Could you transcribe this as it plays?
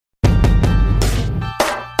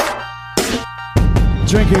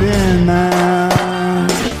Drink it in now.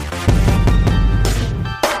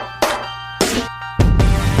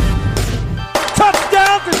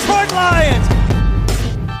 Touchdown, Detroit Lions!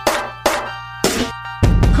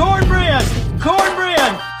 Cornbread!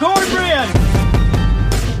 Cornbread! Cornbread!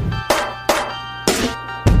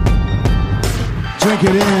 Drink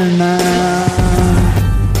it in now.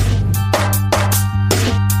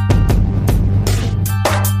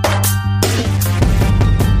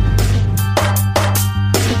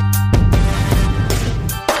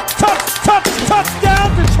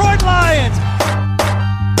 Touchdown, Detroit Lions!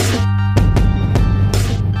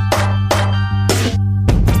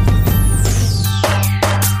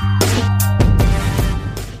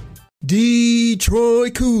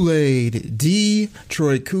 Detroit Kool-Aid.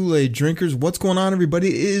 Detroit Kool-Aid drinkers. What's going on, everybody?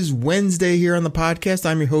 It is Wednesday here on the podcast.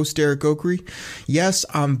 I'm your host, Derek Oakery. Yes,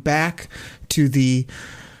 I'm back to the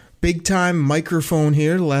big time microphone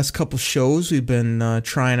here. The last couple shows, we've been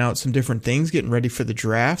trying out some different things, getting ready for the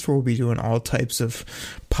draft, where we'll be doing all types of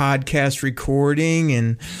podcast recording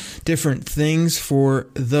and different things for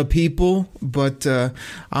the people. But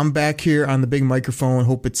I'm back here on the big microphone.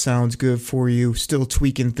 Hope it sounds good for you. Still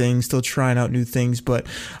tweaking things, still trying out new things. But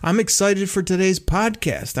I'm excited for today's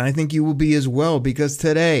podcast. And I think you will be as well, because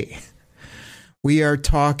today we are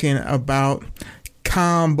talking about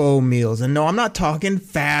combo meals. And no, I'm not talking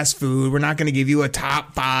fast food. We're not going to give you a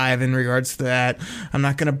top 5 in regards to that. I'm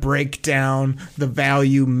not going to break down the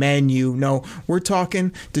value menu. No, we're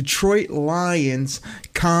talking Detroit Lions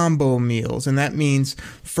combo meals. And that means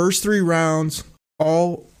first 3 rounds,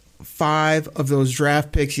 all 5 of those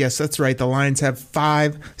draft picks. Yes, that's right. The Lions have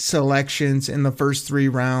 5 selections in the first 3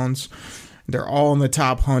 rounds. They're all in the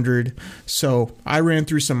top 100. So I ran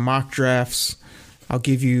through some mock drafts. I'll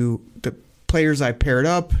give you the players I paired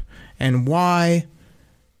up and why.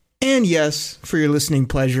 And yes, for your listening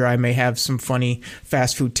pleasure, I may have some funny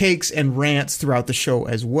fast food takes and rants throughout the show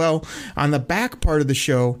as well. On the back part of the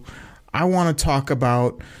show, I want to talk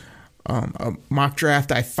about a mock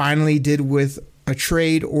draft I finally did with a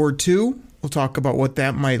trade or two. We'll talk about what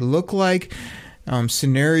that might look like,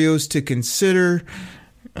 scenarios to consider,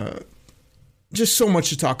 just so much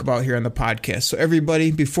to talk about here on the podcast. So everybody,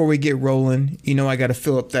 before we get rolling, you know I got to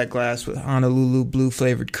fill up that glass with Honolulu blue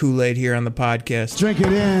flavored Kool-Aid here on the podcast. Drink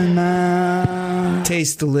it in now.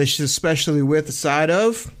 Tastes delicious, especially with a side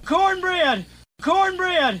of Cornbread!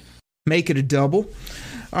 Cornbread! Make it a double.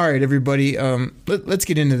 All right, everybody, let's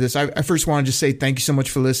get into this. I first want to just say thank you so much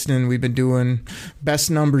for listening. We've been doing best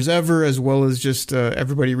numbers ever, as well as just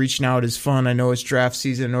everybody reaching out is fun. I know it's draft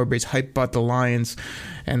season and everybody's hyped about the Lions,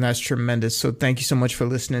 and that's tremendous. So thank you so much for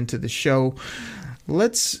listening to the show.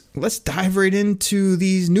 Let's dive right into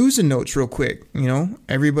these news and notes real quick. You know,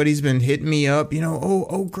 everybody's been hitting me up, the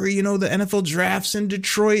NFL draft's in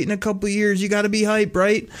Detroit in a couple of years. You got to be hyped,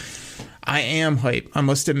 right? I am hype. I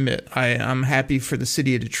must admit, I'm happy for the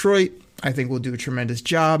city of Detroit. I think we'll do a tremendous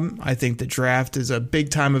job. I think the draft is a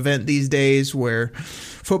big time event these days where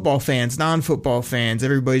football fans, non-football fans,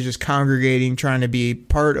 everybody's just congregating, trying to be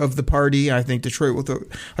part of the party. I think Detroit will throw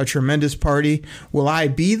a tremendous party. Will I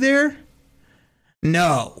be there?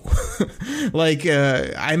 No.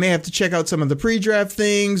 I may have to check out some of the pre-draft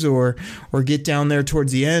things or get down there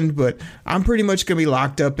towards the end, but I'm pretty much going to be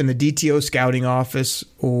locked up in the DTO scouting office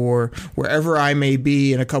or wherever I may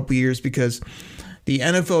be in a couple years, because the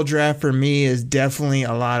NFL draft for me is definitely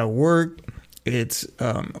a lot of work. It's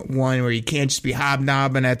one where you can't just be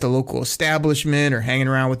hobnobbing at the local establishment or hanging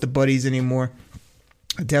around with the buddies anymore.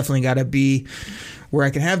 I definitely got to be where I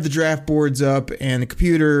can have the draft boards up and the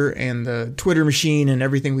computer and the Twitter machine and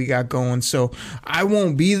everything we got going. So I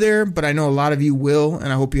won't be there, but I know a lot of you will,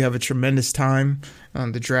 and I hope you have a tremendous time.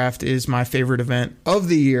 The draft is my favorite event of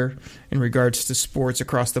the year in regards to sports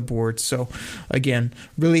across the board. So again,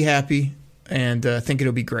 really happy and think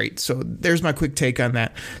it'll be great. So there's my quick take on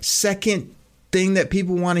that. Second thing that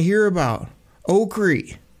people want to hear about,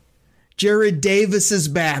 Oakery. Jarrad Davis is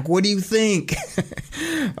back. What do you think?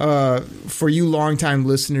 For you longtime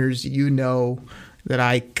listeners, you know that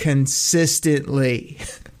I consistently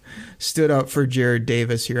stood up for Jarrad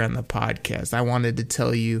Davis here on the podcast. I wanted to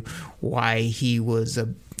tell you why he was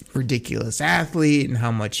a ridiculous athlete and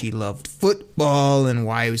how much he loved football and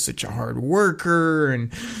why he was such a hard worker,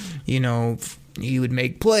 and he would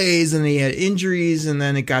make plays and he had injuries, and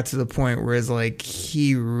then it got to the point where it's like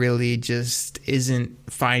he really just isn't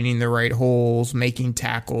finding the right holes, making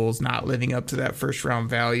tackles, not living up to that first round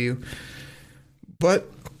value. But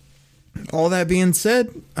all that being said,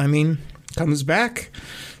 comes back.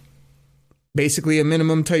 Basically a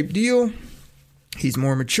minimum type deal. He's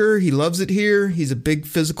more mature. He loves it here. He's a big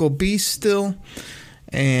physical beast still.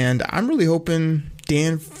 And I'm really hoping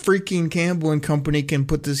Dan freaking Campbell and company can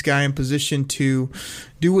put this guy in position to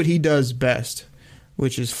do what he does best,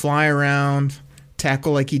 which is fly around,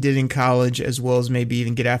 tackle like he did in college, as well as maybe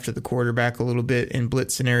even get after the quarterback a little bit in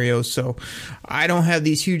blitz scenarios. So I don't have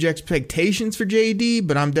these huge expectations for JD,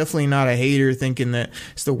 but I'm definitely not a hater thinking that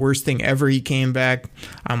it's the worst thing ever he came back.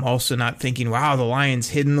 I'm also not thinking, wow, the Lions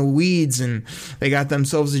hid in the weeds and they got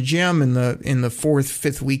themselves a gem in the fourth,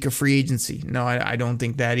 fifth week of free agency. No, I don't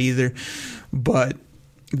think that either. But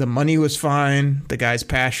the money was fine. The guy's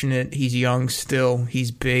passionate. He's young still.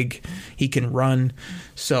 He's big. He can run.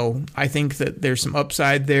 So I think that there's some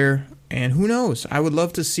upside there. And who knows? I would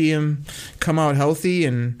love to see him come out healthy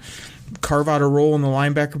and carve out a role in the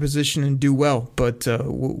linebacker position and do well. But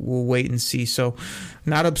we'll wait and see. So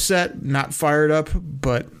not upset, not fired up,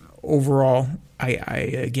 but overall,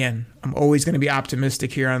 I'm always going to be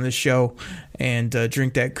optimistic here on this show and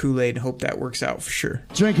drink that Kool-Aid and hope that works out for sure.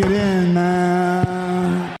 Drink it in,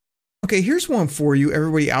 man. Okay, here's one for you,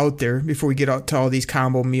 everybody out there, before we get out to all these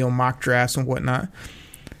combo meal mock drafts and whatnot.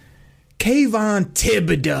 Kayvon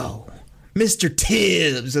Thibodeau, Mr.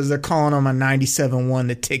 Tibbs, as they're calling him on 97.1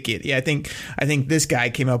 The Ticket. Yeah, I think this guy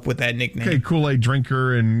came up with that nickname. Okay, Kool-Aid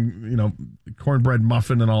drinker and, cornbread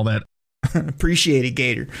muffin and all that. Appreciate it,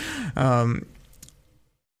 Gator.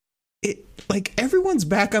 Everyone's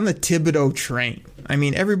back on the Thibodeau train. I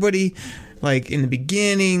mean, everybody, in the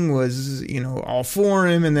beginning was, all for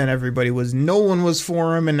him, and then no one was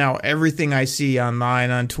for him, and now everything I see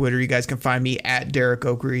online on Twitter, you guys can find me at Derek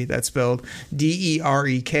Okrie. That's spelled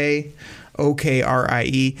DEREK.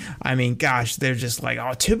 OKRIE. I mean, gosh, they're just like,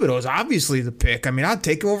 oh, Thibodeau's obviously the pick. I mean, I'll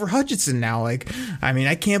take him over Hutchinson now. I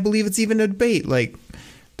can't believe it's even a debate.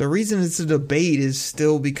 The reason it's a debate is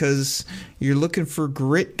still because you're looking for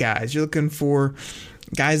grit guys. You're looking for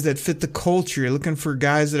guys that fit the culture. You're looking for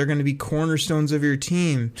guys that are going to be cornerstones of your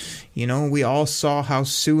team. We all saw how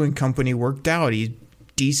Sue and company worked out. He's a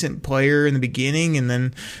decent player in the beginning and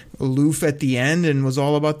then aloof at the end and was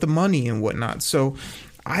all about the money and whatnot. So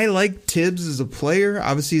I like Tibbs as a player.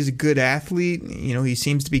 Obviously, he's a good athlete. He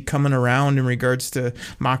seems to be coming around in regards to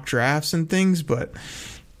mock drafts and things, but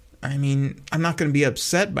I'm not going to be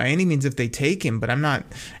upset by any means if they take him, but I'm not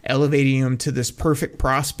elevating him to this perfect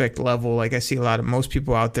prospect level like I see most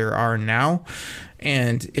people out there are now.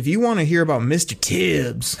 And if you want to hear about Mr.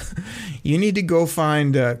 Tibbs, you need to go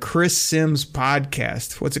find Chris Sims'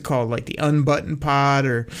 podcast. What's it called? The Unbuttoned Pod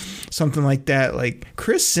or something like that.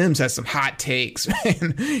 Chris Sims has some hot takes,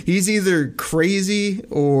 man. He's either crazy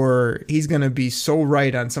or he's going to be so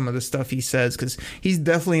right on some of the stuff he says, because he's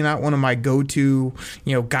definitely not one of my go-to,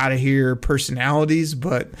 gotta hear personalities,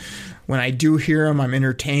 but when I do hear him, I'm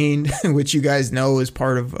entertained, which you guys know is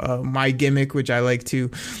part of my gimmick, which I like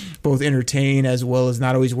to both entertain as well as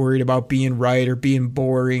not always worried about being right or being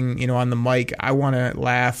boring, on the mic. I want to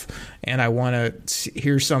laugh and I want to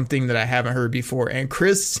hear something that I haven't heard before. And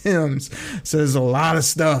Chris Sims says a lot of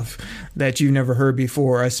stuff that you've never heard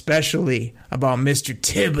before, especially about Mr.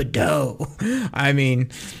 Thibodeau.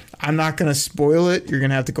 I'm not going to spoil it. You're going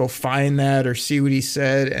to have to go find that or see what he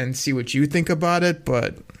said and see what you think about it.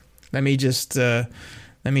 But let me just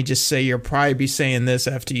say you'll probably be saying this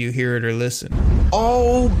after you hear it or listen.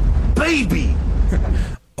 Oh, baby.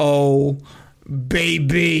 Oh,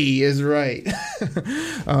 baby is right.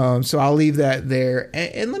 So I'll leave that there.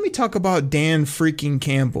 And let me talk about Dan freaking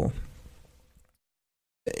Campbell.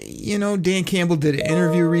 Dan Campbell did an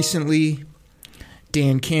interview recently.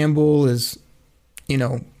 Dan Campbell is,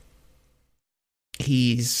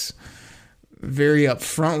 he's very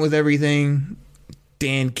upfront with everything.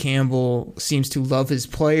 Dan Campbell seems to love his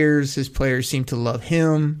players. His players seem to love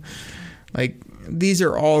him. These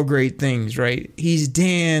are all great things, right? He's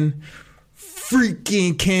Dan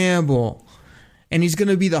freaking Campbell, and he's going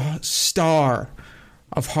to be the star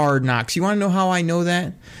of Hard Knocks. You want to know how I know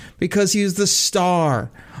that? Because he was the star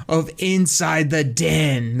of Inside the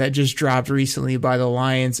Den that just dropped recently by the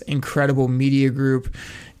Lions incredible media group.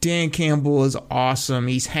 Dan Campbell is awesome.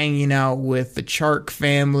 He's hanging out with the Chark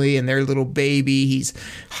family and their little baby. He's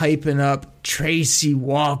hyping up Tracy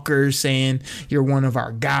Walker, saying, you're one of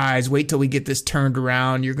our guys. Wait till we get this turned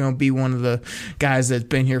around. You're going to be one of the guys that's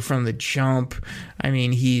been here from the jump.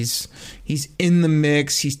 He's in the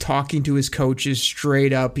mix. He's talking to his coaches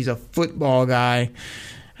straight up. He's a football guy.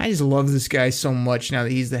 I just love this guy so much now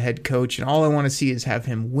that he's the head coach. And all I want to see is have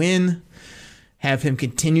him win. Have him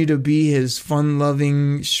continue to be his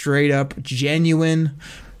fun-loving, straight-up, genuine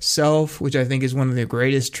self, which I think is one of the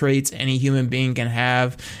greatest traits any human being can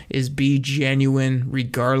have, is be genuine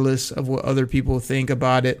regardless of what other people think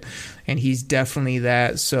about it. And he's definitely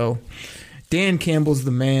that. So Dan Campbell's the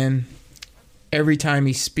man. every time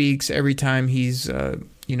he speaks, every time he's,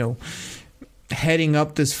 heading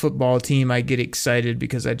up this football team, I get excited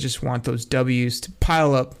because I just want those W's to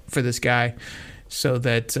pile up for this guy so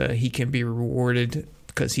that he can be rewarded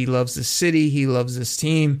because he loves the city, he loves this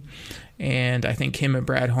team, and I think him and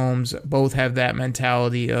Brad Holmes both have that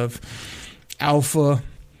mentality of alpha,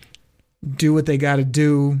 do what they got to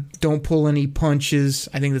do, don't pull any punches.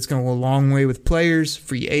 I think that's going to go a long way with players,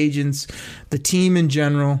 free agents, the team in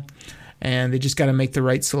general. And they just got to make the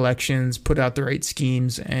right selections, put out the right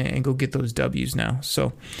schemes, and go get those W's now.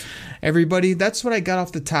 So, everybody, that's what I got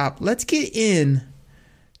off the top. Let's get in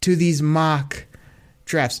to these mock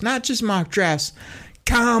drafts. Not just mock drafts,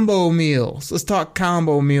 combo meals. Let's talk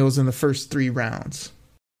combo meals in the first 3 rounds.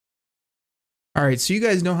 All right, so you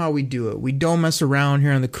guys know how we do it. We don't mess around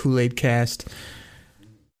here on the Kool-Aid Cast.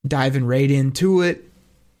 Diving right into it.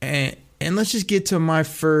 And let's just get to my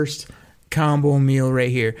first combo meal right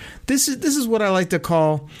here. This is what I like to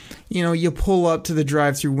call, you pull up to the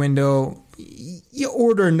drive-thru window, you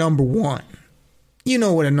order a number one. You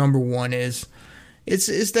know what a number one is.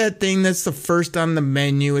 It's that thing that's the first on the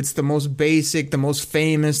menu. It's the most basic, the most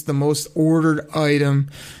famous, the most ordered item.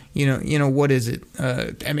 What is it?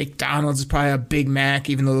 At McDonald's, it's probably a Big Mac,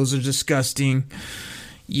 even though those are disgusting.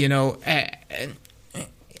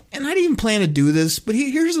 And I didn't even plan to do this, but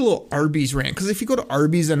here's a little Arby's rant. Because if you go to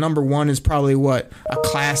Arby's, the number one is probably what? A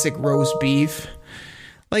classic roast beef.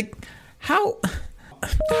 Like, how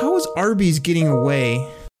is Arby's getting away?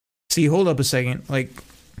 See, hold up a second.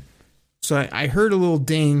 So I heard a little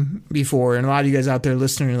ding before, and a lot of you guys out there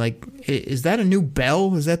listening are like, is that a new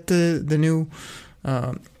bell? Is that the new,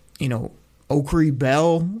 Oakery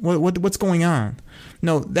bell? What's going on?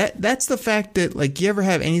 No, that's the fact that, you ever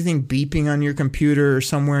have anything beeping on your computer or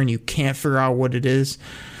somewhere and you can't figure out what it is?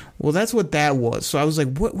 Well, that's what that was. So I was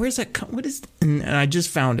like, where's that? What is? And I just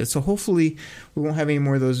found it. So hopefully we won't have any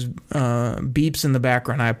more of those beeps in the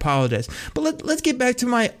background. I apologize. But let's get back to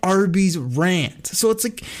my Arby's rant. So it's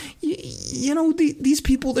like, these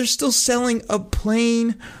people, they're still selling a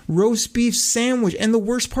plain roast beef sandwich. And the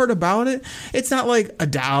worst part about it, it's not like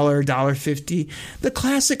 $1, $1.50. The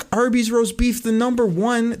classic Arby's roast beef, the number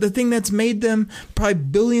one, the thing that's made them probably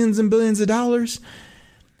billions and billions of dollars,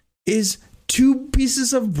 is 2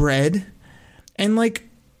 pieces of bread and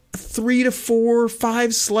 3 to 4 or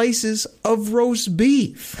 5 slices of roast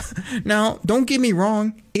beef. Now, don't get me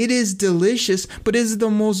wrong, it is delicious, but it's the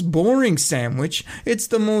most boring sandwich. It's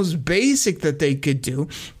the most basic that they could do.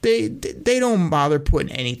 They don't bother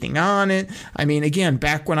putting anything on it. I mean, again,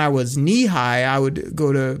 back when I was knee high, I would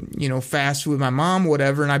go to, fast food with my mom,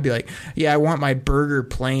 whatever, and I'd be like, yeah, I want my burger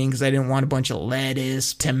plain because I didn't want a bunch of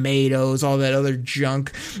lettuce, tomatoes, all that other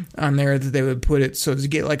junk on there that they would put it. So to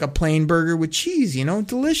get a plain burger with cheese,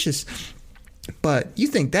 delicious. But you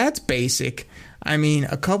think that's basic. I mean,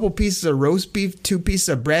 a couple pieces of roast beef, 2 pieces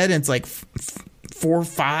of bread, and it's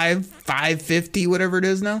 $4.50, whatever it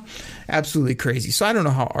is now. Absolutely crazy. So I don't know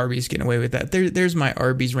how Arby's getting away with that. There's my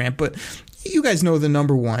Arby's rant. But you guys know the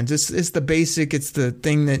number ones. It's the basic. It's the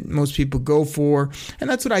thing that most people go for. And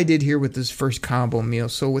that's what I did here with this first combo meal.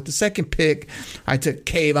 So with the second pick, I took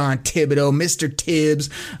Kayvon Thibodeaux, Mr. Tibbs,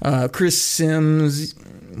 Chris Sims.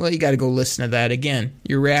 Well, you got to go listen to that. Again,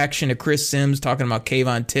 your reaction to Chris Sims talking about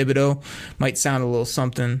Kayvon Thibodeaux might sound a little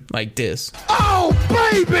something like this. Oh,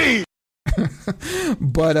 baby!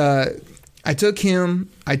 But I took him.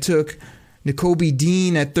 I took Nakobe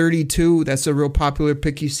Dean at 32. That's a real popular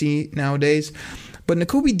pick you see nowadays. But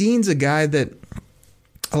Nakobe Dean's a guy that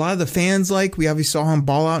a lot of the fans like. We obviously saw him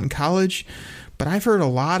ball out in college. But I've heard a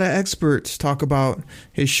lot of experts talk about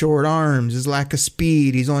his short arms, his lack of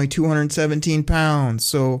speed. He's only 217 pounds.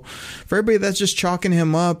 So for everybody that's just chalking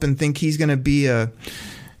him up and think he's going to be a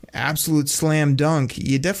absolute slam dunk,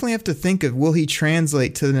 you definitely have to think of, will he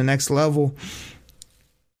translate to the next level?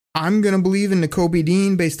 I'm going to believe in Nakobe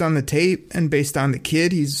Dean based on the tape and based on the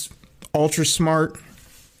kid. He's ultra smart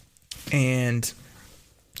and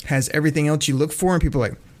has everything else you look for. And people are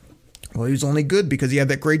like, well, he was only good because he had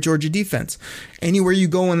that great Georgia defense. Anywhere you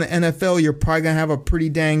go in the NFL, you're probably going to have a pretty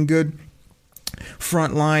dang good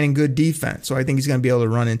front line and good defense. So I think he's going to be able to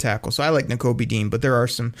run and tackle. So I like Nakobe Dean, but there are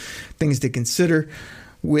some things to consider.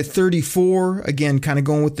 With 34, again, kind of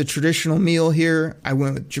going with the traditional meal here, I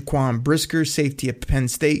went with Jaquan Brisker, safety at Penn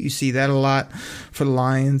State. You see that a lot for the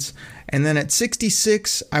Lions. And then at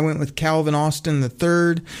 66, I went with Calvin Austin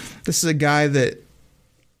III. This is a guy that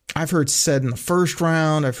I've heard said in the first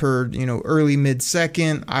round. I've heard, early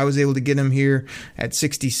mid-second. I was able to get him here at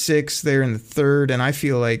 66 there in the third, and I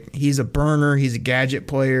feel like he's a burner. He's a gadget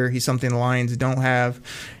player. He's something the Lions don't have,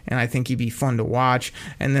 and I think he'd be fun to watch.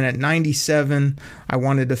 And then at 97, I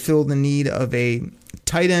wanted to fill the need of a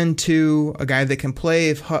tight end 2, a guy that can play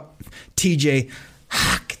if TJ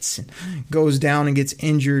Hockenson goes down and gets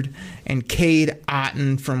injured, and Cade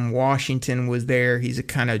Otton from Washington was there. He's a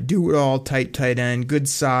kind of do-it-all type tight end, good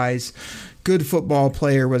size, good football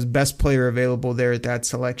player, was best player available there at that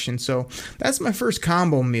selection. So that's my first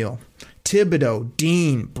combo meal. Thibodeaux,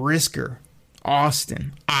 Dean, Brisker,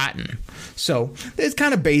 Austin, Otton. So it's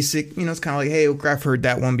kind of basic. It's kind of like, hey, I've heard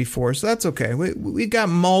that one before, so that's okay. We've got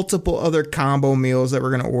multiple other combo meals that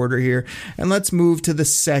we're going to order here. And let's move to the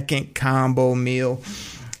second combo meal.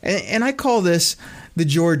 And I call this the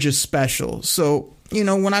Georgia Special. So,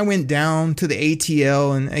 when I went down to the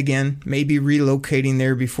ATL, and again, maybe relocating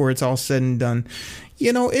there before it's all said and done,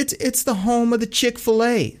 it's the home of the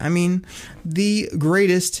Chick-fil-A. I mean, the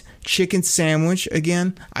greatest chicken sandwich.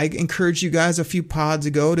 Again, I encourage you guys a few pods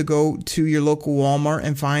ago to go to your local Walmart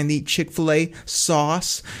and find the Chick-fil-A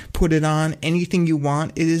sauce. Put it on anything you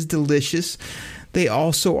want. It is delicious. They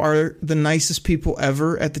also are the nicest people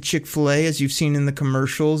ever at the Chick-fil-A, as you've seen in the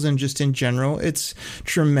commercials and just in general. It's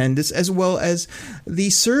tremendous, as well as the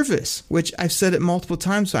service, which I've said it multiple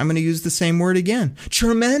times, so I'm going to use the same word again.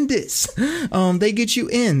 Tremendous. They get you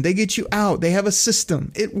in. They get you out. They have a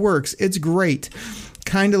system. It works. It's great.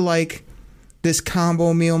 Kind of like this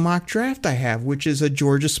combo meal mock draft I have, which is a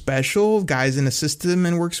Georgia Special, guys in a system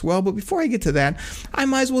and works well. But before I get to that, I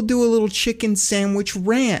might as well do a little chicken sandwich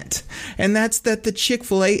rant. And that's that the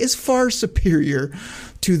Chick-fil-A is far superior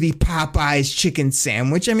to the Popeyes chicken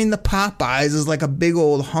sandwich. I mean, the Popeyes is like a big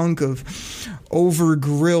old hunk of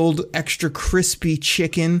over-grilled, extra crispy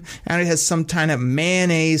chicken, and it has some kind of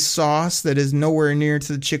mayonnaise sauce that is nowhere near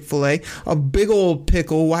to the Chick-fil-A. A big old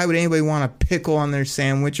pickle. Why would anybody want a pickle on their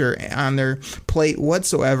sandwich or on their plate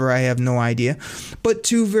whatsoever? I have no idea. But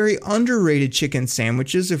two very underrated chicken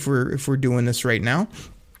sandwiches, if we're doing this right now,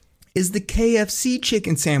 is the KFC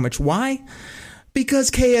chicken sandwich. Why?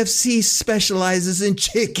 Because KFC specializes in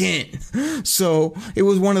chicken. So it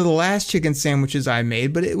was one of the last chicken sandwiches I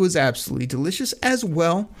made, but it was absolutely delicious, as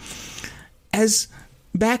well as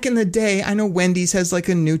back in the day. I know Wendy's has like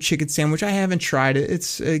a new chicken sandwich. I haven't tried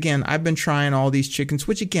it. I've been trying all these chickens,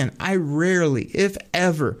 which again, I rarely, if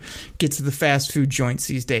ever, get to the fast food joints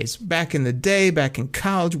these days. Back in the day, back in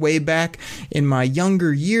college, way back in my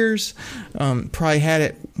younger years, probably had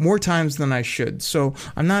it more times than I should. So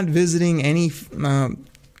I'm not visiting any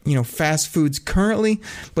fast foods currently,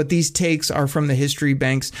 but these takes are from the history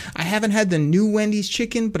banks. I haven't had the new Wendy's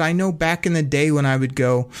chicken, but I know back in the day when I would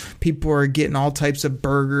go, people are getting all types of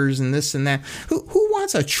burgers and this and that. Who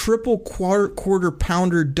wants a triple quarter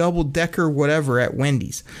pounder double decker whatever at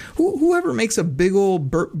Wendy's? Whoever makes a big old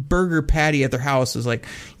burger patty at their house is like,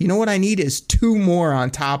 you know what I need is 2 more on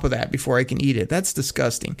top of that before I can eat it. That's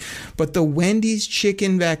disgusting. But the Wendy's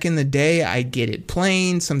chicken back in the day, I get it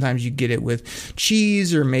plain. Sometimes you get it with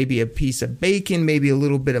cheese or maybe a piece of bacon, maybe a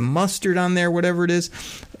little bit of mustard on there, whatever it is.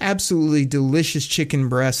 Absolutely delicious chicken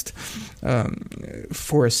breast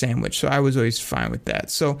for a sandwich. So I was always fine with that.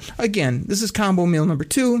 So again, this is combo meal number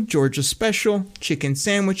 2, Georgia Special, chicken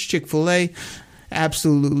sandwich, Chick-fil-A.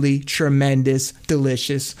 Absolutely tremendous,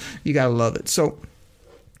 delicious. You gotta love it. So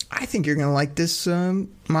I think you're gonna like this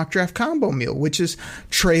mock draft combo meal, which is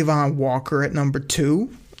Travon Walker at number 2.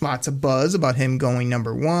 Lots of buzz about him going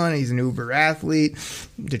number 1. He's an uber athlete.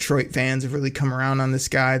 Detroit fans have really come around on this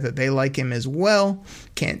guy, that they like him as well.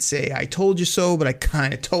 Can't say I told you so, but I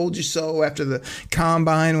kind of told you so after the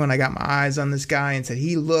combine when I got my eyes on this guy and said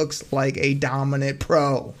he looks like a dominant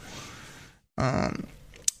pro.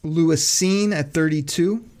 Lewis Cine at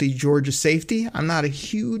 32, the Georgia safety. I'm not a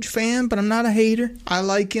huge fan, but I'm not a hater. I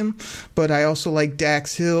like him, but I also like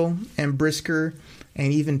Dax Hill and Brisker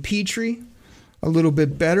and even Petrie a little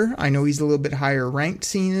bit better. I know he's a little bit higher ranked,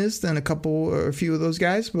 Cine is, than a few of those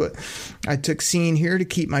guys, but I took Cine here to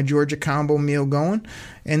keep my Georgia combo meal going.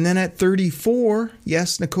 And then at 34,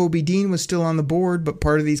 yes, Nakobe Dean was still on the board, but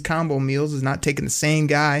part of these combo meals is not taking the same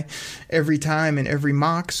guy every time in every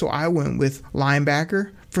mock, so I went with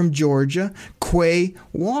linebacker from Georgia, Quay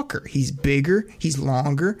Walker. He's bigger, he's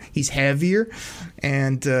longer, he's heavier,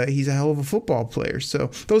 and he's a hell of a football player.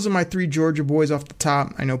 So those are my 3 Georgia boys off the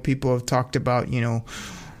top. I know people have talked about,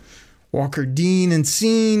 Walker Dean and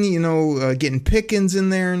Cine, getting Pickens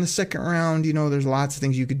in there in the second round. There's lots of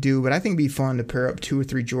things you could do, but I think it'd be fun to pair up 2 or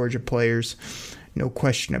 3 Georgia players. No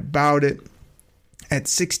question about it. At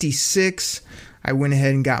 66, I went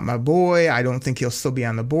ahead and got my boy. I don't think he'll still be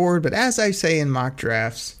on the board, but as I say in mock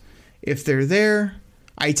drafts, if they're there,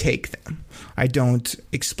 I take them. I don't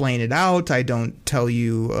explain it out. I don't tell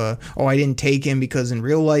you, I didn't take him because in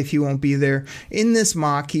real life he won't be there. In this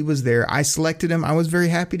mock, he was there. I selected him. I was very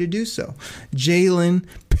happy to do so. Jalen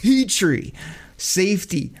Petrie,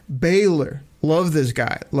 safety, Baylor. Love this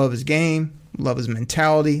guy. Love his game. Love his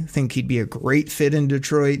mentality. Think he'd be a great fit in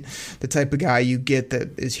Detroit. The type of guy you get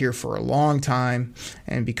that is here for a long time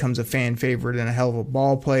and becomes a fan favorite and a hell of a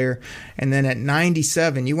ball player. And then at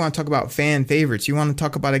 97, you want to talk about fan favorites. You want to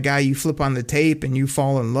talk about a guy you flip on the tape and you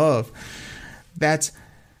fall in love. That's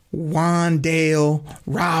Wan'Dale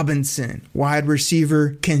Robinson, wide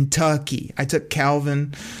receiver, Kentucky. I took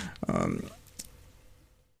Calvin.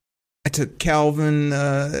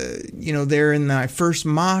 There in my first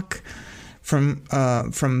mock from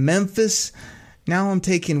Memphis. Now I'm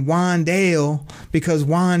taking Wan'Dale because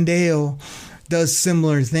Wan'Dale does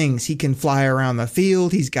similar things. He can fly around the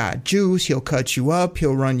field. He's got juice. He'll cut you up.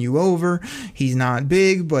 He'll run you over. He's not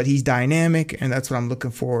big, but he's dynamic, and that's what I'm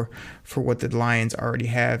looking for what the Lions already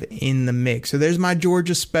have in the mix. So there's my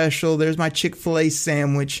Georgia special. There's my Chick-fil-A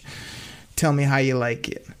sandwich. Tell me how you like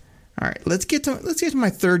it. All right, let's get to my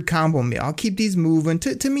third combo meal. I'll keep these moving.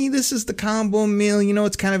 To me, this is the combo meal.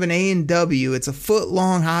 It's kind of an A&W. It's a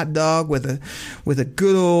foot-long hot dog with a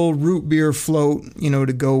good old root beer float,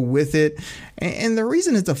 to go with it. And the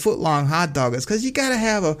reason it's a foot-long hot dog is because you gotta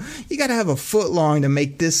have a foot long to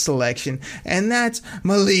make this selection, and that's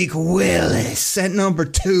Malik Willis at number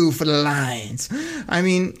 2 for the Lions. I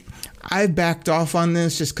mean, I've backed off on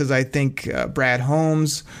this just because I think Brad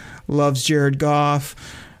Holmes loves Jared Goff.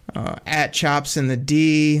 At Chops in the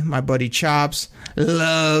D, my buddy Chops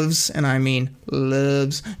loves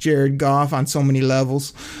Jared Goff on so many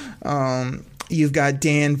levels. You've got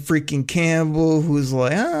Dan freaking Campbell, who's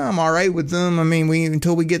like, I'm all right with them. I mean,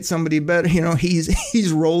 until we get somebody better,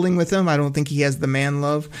 he's rolling with them. I don't think he has the man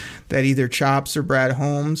love that either Chops or Brad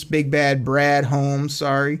Holmes, big bad Brad Holmes,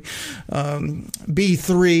 sorry,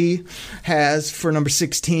 B3 has for number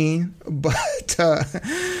 16,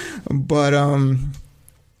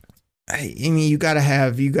 I mean, you gotta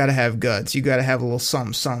have guts. You gotta have a little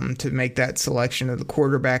something to make that selection of the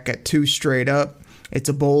quarterback at 2 straight up. It's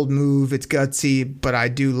a bold move. It's gutsy, but I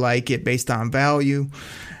do like it based on value.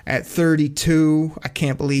 At 32, I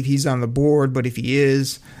can't believe he's on the board, but if he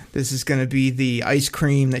is, this is going to be the ice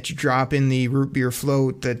cream that you drop in the root beer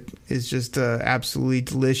float that is just absolutely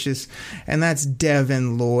delicious. And that's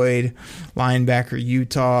Devin Lloyd, linebacker,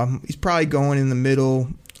 Utah. He's probably going in the middle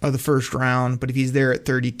of the first round, but if he's there at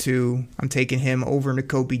 32, I'm taking him over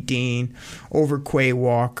Nakobe Dean, over Quay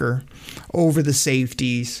Walker, over the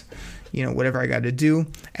safeties, whatever I got to do.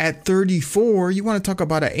 At 34, you want to talk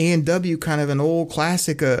about an A&W, kind of an old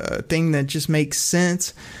classic, a thing that just makes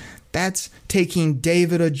sense. That's taking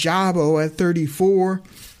David Ojabo at 34,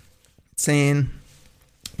 saying,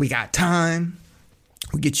 we got time,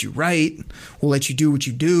 we'll get you right, we'll let you do what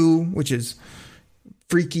you do, which is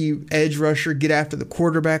freaky edge rusher, get after the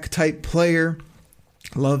quarterback type player.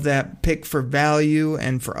 Love that pick for value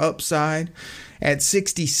and for upside. At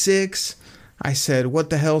 66, I said, what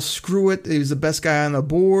the hell, screw it. He was the best guy on the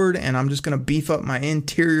board, and I'm just going to beef up my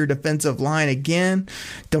interior defensive line again.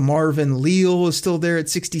 DeMarvin Leal is still there at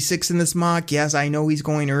 66 in this mock. Yes, I know he's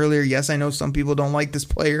going earlier. Yes, I know some people don't like this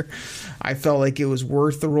player. I felt like it was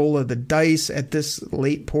worth the roll of the dice at this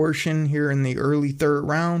late portion here in the early third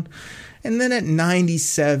round. And then at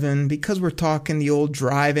 97, because we're talking the old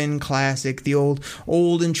drive-in classic, the old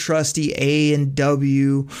and trusty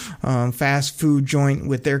A&W fast food joint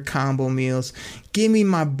with their combo meals, give me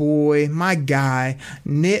my boy, my guy,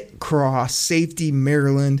 Nick Cross, safety,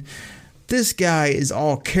 Maryland. This guy is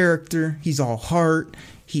all character. He's all heart.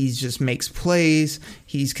 He just makes plays.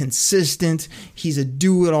 He's consistent. He's a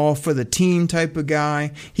do-it-all for the team type of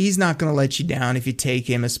guy. He's not going to let you down if you take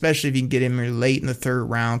him, especially if you can get him late in the third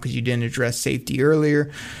round because you didn't address safety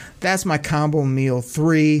earlier. That's my combo meal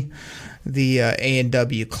 3, the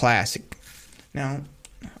A&W Classic. Now,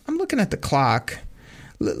 I'm looking at the clock.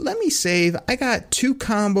 Let me save. I got 2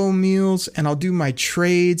 combo meals, and I'll do my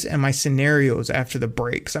trades and my scenarios after the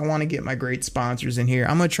breaks. I want to get my great sponsors in here.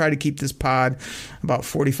 I'm going to try to keep this pod about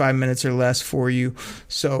 45 minutes or less for you.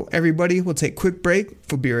 So, everybody, we'll take a quick break.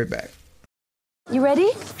 We'll be right back. You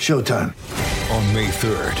ready? Showtime. On May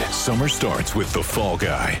 3rd, summer starts with The Fall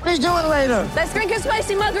Guy. Let's do it later. Let's drink a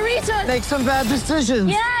spicy margarita. Make some bad decisions.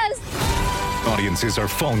 Yes. Audiences are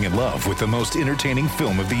falling in love with the most entertaining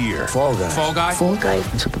film of the year. Fall guy. Fall guy? Fall guy.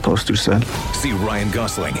 That's what the poster said. See Ryan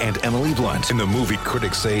Gosling and Emily Blunt in the movie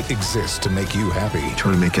critics say exists to make you happy.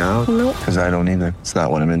 Trying to make it out? Nope. Because I don't either. It's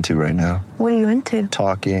not what I'm into right now. What are you into?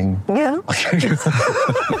 Talking. Yeah.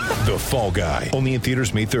 The Fall Guy. Only in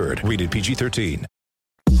theaters May 3rd. Rated PG-13.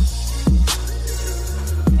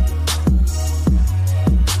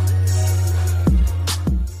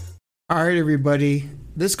 All right, everybody.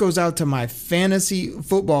 This goes out to my fantasy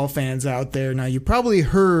football fans out there. Now, you probably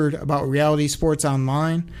heard about Reality Sports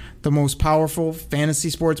Online, the most powerful fantasy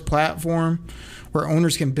sports platform where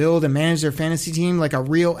owners can build and manage their fantasy team like a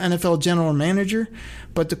real NFL general manager.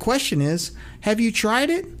 But the question is, have you tried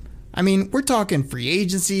it? I mean, we're talking free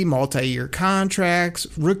agency, multi-year contracts,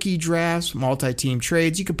 rookie drafts, multi-team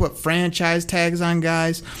trades. You can put franchise tags on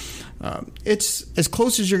guys. It's as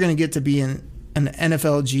close as you're going to get to being an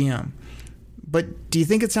NFL GM. But do you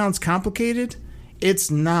think it sounds complicated? It's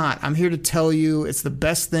not. I'm here to tell you it's the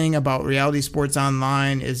best thing about Reality Sports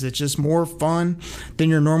Online is it's just more fun than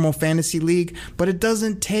your normal fantasy league, but it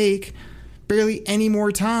doesn't take barely any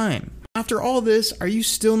more time. After all this, are you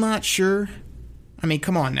still not sure? I mean,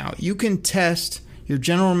 come on now. You can test your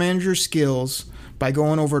general manager skills by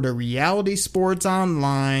going over to Reality Sports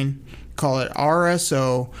Online, call it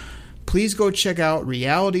RSO. Please go check out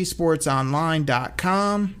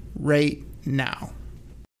realitysportsonline.com right now.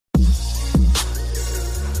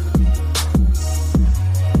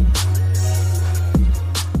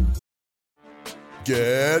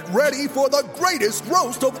 Get ready for the greatest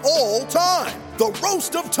roast of all time, the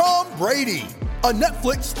Roast of Tom Brady, a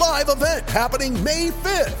Netflix live event happening May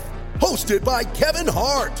 5th. Hosted by Kevin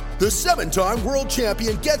Hart, the 7-time world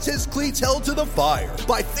champion gets his cleats held to the fire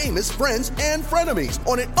by famous friends and frenemies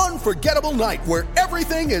on an unforgettable night where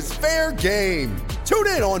everything is fair game. Tune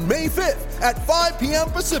in on May 5th at 5 p.m.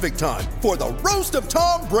 Pacific time for the Roast of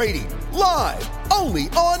Tom Brady, live only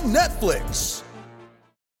on Netflix.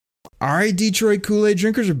 All right, Detroit Kool-Aid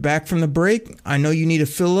drinkers are back from the break. I know you need to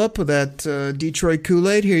fill up with that Detroit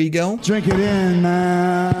Kool-Aid. Here you go. Drink it in,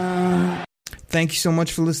 man. Thank you so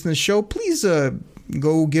much for listening to the show. Please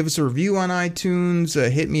go give us a review on iTunes.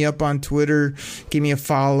 Hit me up on Twitter. Give me a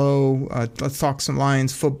follow. Let's talk some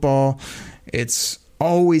Lions football. It's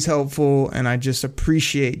always helpful, and I just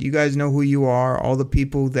appreciate you guys know who you are. All the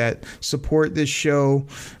people that support this show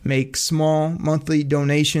make small monthly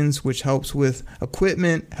donations, which helps with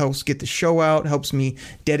equipment, helps get the show out, helps me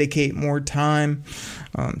dedicate more time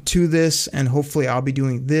to this, and hopefully I'll be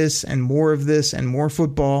doing this and more of this and more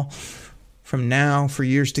football from now for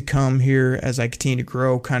years to come here as I continue to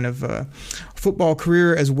grow kind of a football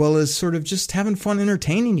career, as well as sort of just having fun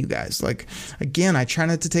entertaining you guys. Like, again, I try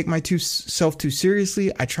not to take myself too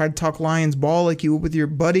seriously. I try to talk Lions ball like you would with your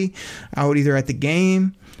buddy out either at the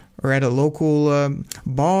game or at a local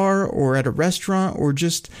bar or at a restaurant or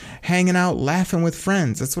just hanging out laughing with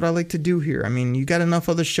friends. That's what I like to do here. I mean, you got enough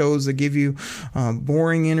other shows that give you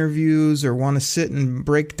boring interviews or want to sit and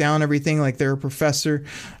break down everything like they're a professor.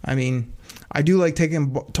 I mean, I do like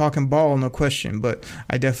talking ball, no question, but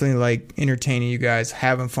I definitely like entertaining you guys,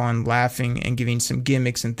 having fun, laughing, and giving some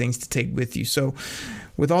gimmicks and things to take with you. So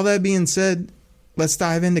with all that being said, let's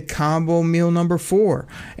dive into combo meal number 4.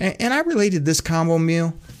 And I related this combo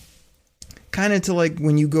meal kind of to like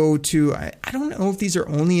when you go to, I don't know if these are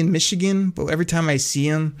only in Michigan, but every time I see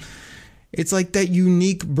them, it's like that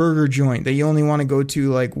unique burger joint that you only want to go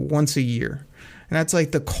to like once a year. And that's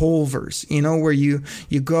like the Culver's, you know, where you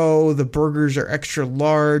go, the burgers are extra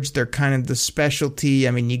large. They're kind of the specialty.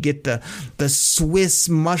 I mean, you get the Swiss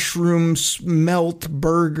mushroom melt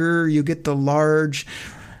burger. You get the large,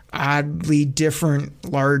 oddly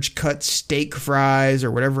different large cut steak fries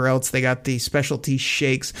or whatever else. They got the specialty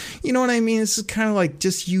shakes. You know what I mean? This is kind of like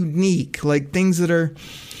just unique, like things that are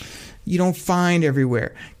you don't find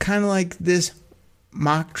everywhere. Kind of like this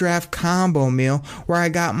mock draft combo meal where I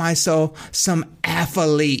got myself some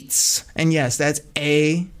athletes. And yes, that's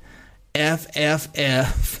AFFFLEEETTEEESSS,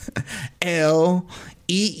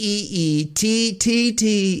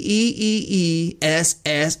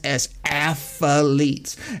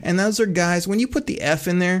 athletes. And those are guys, when you put the F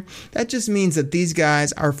in there, that just means that these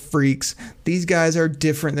guys are freaks. These guys are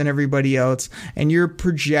different than everybody else. And you're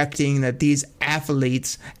projecting that these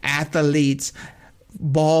athletes,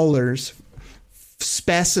 ballers,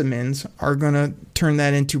 specimens are going to turn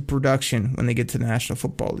that into production when they get to the National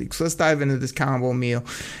Football League. So let's dive into this combo meal.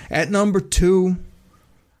 At number 2,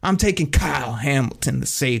 I'm taking Kyle Hamilton, the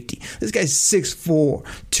safety. This guy's 6'4",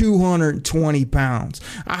 220 pounds.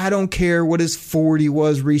 I don't care what his 40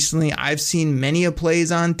 was recently. I've seen many a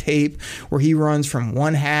plays on tape where he runs from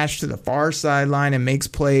one hash to the far sideline and makes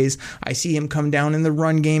plays. I see him come down in the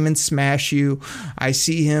run game and smash you. I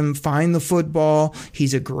see him find the football.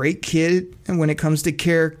 He's a great kid, and when it comes to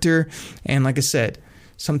character, and like I said,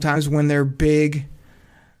 sometimes when they're big,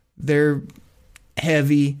 they're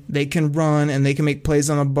heavy, they can run and they can make plays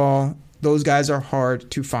on the ball. Those guys are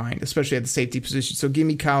hard to find, especially at the safety position. So give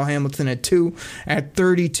me Kyle Hamilton at 2. At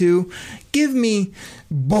 32, give me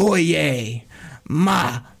Boye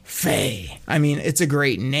Mafe. I mean, it's a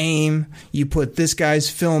great name. You put this guy's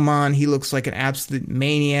film on, he looks like an absolute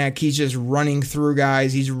maniac. He's just running through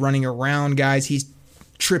guys. He's running around guys. He's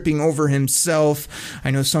tripping over himself.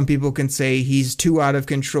 I know some people can say he's too out of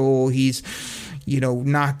control. He's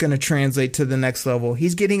not going to translate to the next level.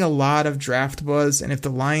 He's getting a lot of draft buzz, and if the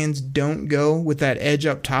Lions don't go with that edge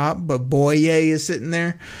up top, but Boye is sitting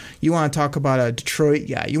there, you want to talk about a Detroit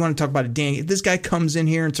guy. You want to talk about a Dan. If this guy comes in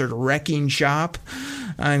here and starts wrecking shop,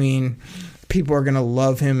 I mean, people are going to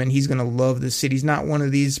love him, and he's going to love the city. He's not one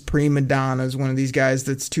of these prima donnas, one of these guys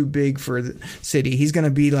that's too big for the city. He's going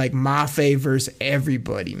to be like Mafe versus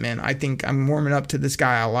everybody, man. I think I'm warming up to this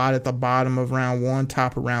guy a lot at the bottom of round 1,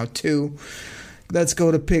 top of round 2. Let's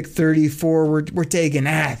go to pick 34. We're taking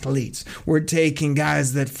athletes. We're taking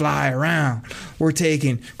guys that fly around. We're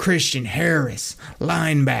taking Christian Harris,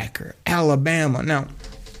 linebacker, Alabama. Now,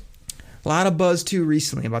 a lot of buzz, too,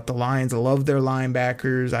 recently about the Lions. I love their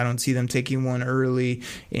linebackers. I don't see them taking one early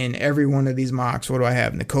in every one of these mocks. What do I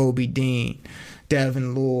have? Nakobe Dean,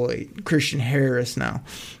 Devin Lloyd, Christian Harris now.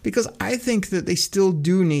 Because I think that they still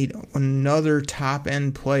do need another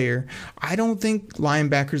top-end player. I don't think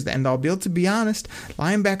linebackers the end-all be-all. To be honest,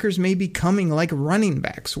 linebackers may be coming like running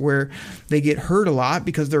backs, where they get hurt a lot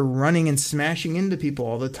because they're running and smashing into people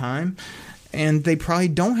all the time, and they probably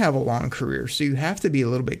don't have a long career, so you have to be a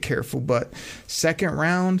little bit careful. But second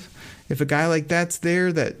round, if a guy like that's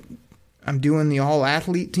there, that I'm doing the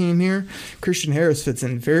all-athlete team here, Christian Harris fits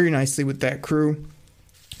in very nicely with that crew,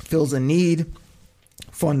 fills a need,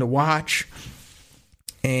 fun to watch,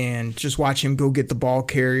 and just watch him go get the ball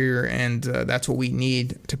carrier, and that's what we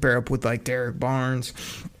need to pair up with like Derek Barnes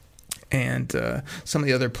and some of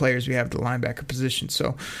the other players we have at the linebacker position.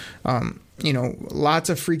 So, lots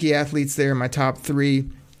of freaky athletes there in my top 3.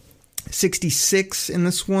 66 in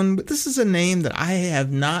this one, but this is a name that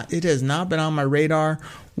it has not been on my radar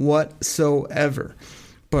whatsoever.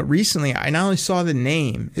 But recently, I not only saw the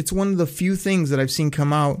name, it's one of the few things that I've seen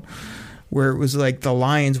come out where it was like the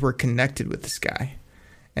Lions were connected with this guy.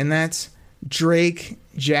 And that's Drake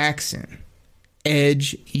Jackson,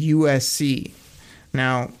 edge USC.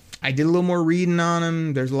 Now, I did a little more reading on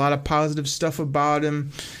him. There's a lot of positive stuff about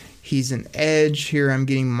him. He's an edge. Here I'm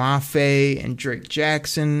getting Mafe and Drake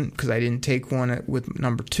Jackson because I didn't take one with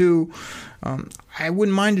number 2. I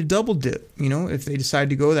wouldn't mind a double dip, if they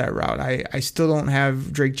decide to go that route. I still don't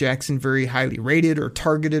have Drake Jackson very highly rated or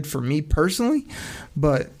targeted for me personally,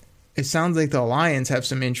 but it sounds like the Lions have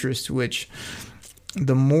some interest, which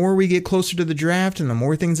the more we get closer to the draft and the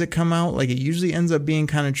more things that come out, like it usually ends up being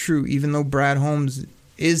kind of true, even though Brad Holmes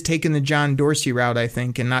is taking the John Dorsey route, I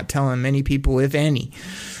think, and not telling many people, if any,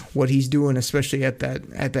 what he's doing, especially at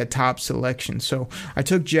that top selection. So I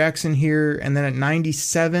took Jackson here, and then at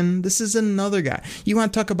 97, this is another guy. You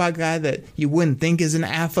want to talk about a guy that you wouldn't think is an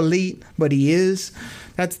athlete, but he is?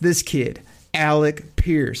 That's this kid, Alec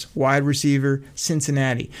Pierce, wide receiver,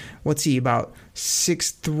 Cincinnati. What's he, about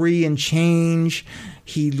 6'3" and change?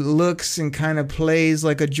 He looks and kind of plays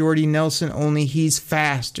like a Jordy Nelson, only he's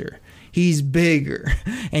faster. He's bigger,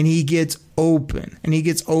 and he gets open, and he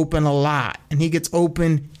gets open a lot, and he gets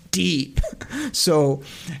open deep. So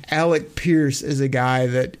Alec Pierce is a guy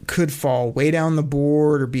that could fall way down the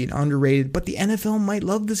board or be underrated, but the NFL might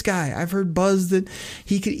love this guy. I've heard buzz that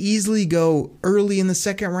he could easily go early in the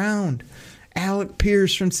second round. Alec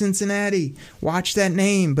Pierce from Cincinnati. Watch that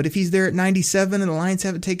name. But if he's there at 97 and the Lions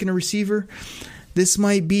haven't taken a receiver, this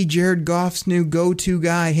might be Jared Goff's new go-to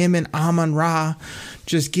guy, him and Amon-Ra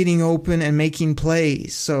just getting open and making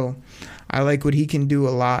plays. So I like what he can do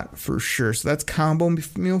a lot for sure. So that's combo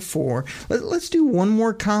meal 4. Let's do one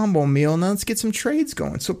more combo meal. Now let's get some trades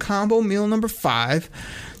going. So combo meal number 5.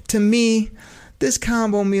 To me, this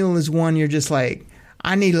combo meal is one you're just like,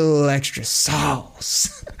 I need a little extra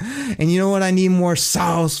sauce. And you know what I need more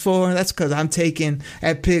sauce for? That's because I'm taking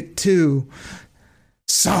at pick 2,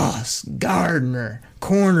 Sauce Gardner,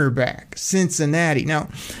 cornerback, Cincinnati. Now,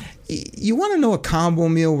 you want to know a combo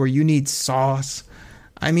meal where you need sauce?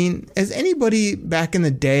 I mean, as anybody back in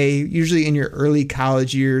the day, usually in your early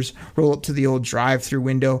college years, roll up to the old drive-through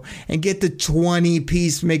window and get the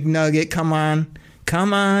 20-piece McNugget? Come on.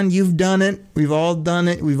 Come on, you've done it. We've all done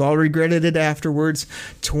it. We've all regretted it afterwards.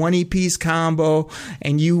 20-piece combo,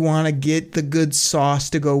 and you want to get the good sauce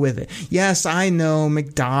to go with it. Yes, I know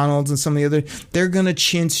McDonald's and some of the other, they're going to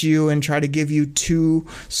chintz you and try to give you 2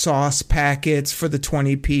 sauce packets for the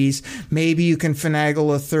 20-piece. Maybe you can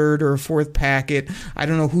finagle a 3rd or a 4th packet. I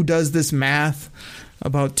don't know who does this math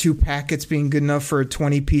about 2 packets being good enough for a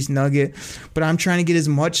 20-piece nugget, but I'm trying to get as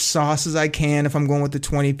much sauce as I can if I'm going with the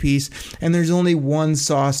 20-piece, and there's only one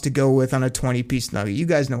sauce to go with on a 20-piece nugget. You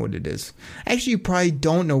guys know what it is. Actually, you probably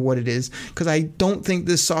don't know what it is, because I don't think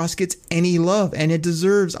this sauce gets any love, and it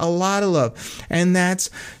deserves a lot of love, and that's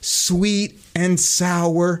sweet and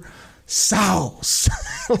sour sauce.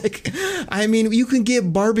 I mean, you can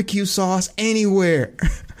get barbecue sauce anywhere.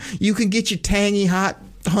 You can get your tangy hot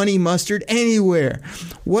honey mustard anywhere.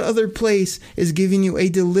 What other place is giving you a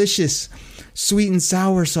delicious sweet and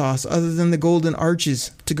sour sauce other than the Golden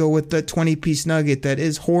Arches to go with the 20-piece nugget that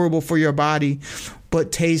is horrible for your body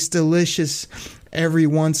but tastes delicious every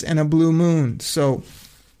once in a blue moon? So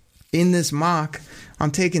in this mock,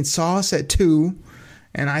 I'm taking sauce at 2,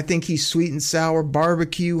 and I think he's sweet and sour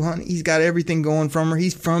barbecue honey. He's got everything going from her.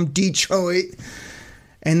 He's from Detroit.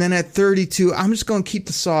 And then at 32, I'm just going to keep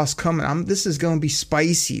the sauce coming. This is going to be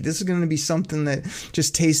spicy. This is going to be something that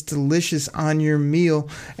just tastes delicious on your meal.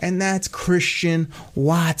 And that's Christian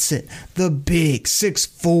Watson, the big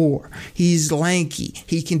 6'4". He's lanky.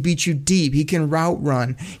 He can beat you deep. He can route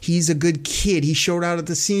run. He's a good kid. He showed out at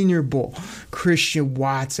the Senior Bowl. Christian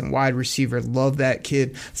Watson, wide receiver. Love that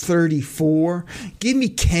kid. 34. Give me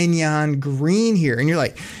Kenyon Green here. And you're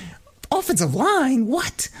like, offensive line?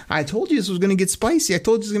 What? I told you this was going to get spicy. I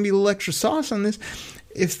told you there's going to be a little extra sauce on this.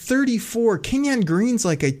 If 34, Kenyon Green's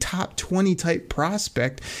like a top 20 type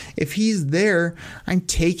prospect. If he's there, I'm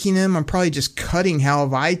taking him. I'm probably just cutting Hal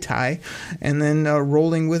Vaitai and then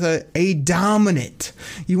rolling with a dominant.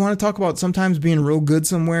 You want to talk about sometimes being real good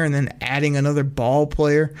somewhere and then adding another ball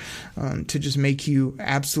player to just make you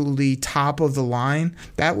absolutely top of the line?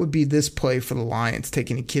 That would be this play for the Lions,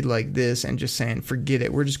 taking a kid like this and just saying, forget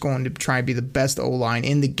it. We're just going to try and be the best O-line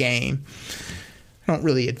in the game. I don't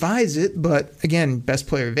really advise it, but again, best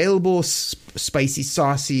player available, spicy,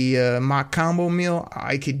 saucy mock combo meal,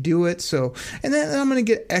 I could do it. So, and then I'm going to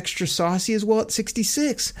get extra saucy as well at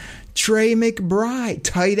 66. Trey McBride,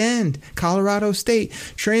 tight end, Colorado State.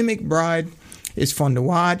 Trey McBride is fun to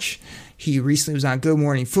watch. He recently was on Good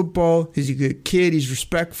Morning Football. He's a good kid. He's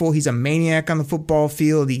respectful. He's a maniac on the football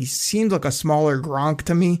field. He seems like a smaller Gronk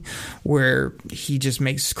to me, where he just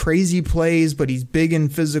makes crazy plays, but he's big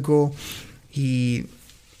and physical. He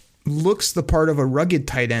looks the part of a rugged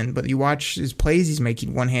tight end, but you watch his plays, he's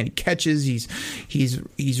making one-handed catches,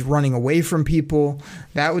 he's running away from people.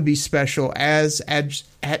 That would be special. As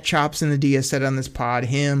at Chops in the Dia said on this pod,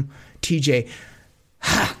 him, TJ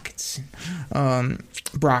Hockenson,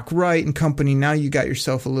 Brock Wright and company, now you got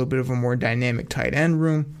yourself a little bit of a more dynamic tight end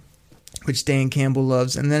room, which Dan Campbell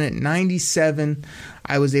loves. And then at 97,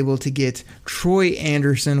 I was able to get Troy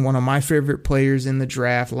Anderson, one of my favorite players in the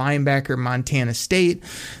draft, linebacker, Montana State.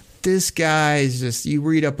 This guy is just, you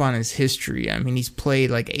read up on his history. I mean, he's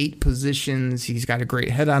played like 8 positions. He's got a great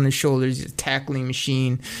head on his shoulders. He's a tackling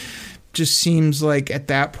machine. Just seems like at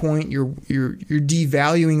that point you're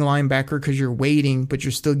devaluing linebacker because you're waiting, but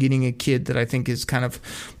you're still getting a kid that I think is kind of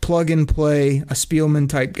plug and play, a Spielman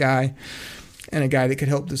type guy, and a guy that could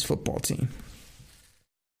help this football team.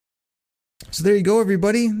 So there you go,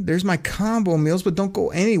 everybody. There's my combo meals, but don't go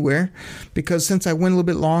anywhere, because since I went a little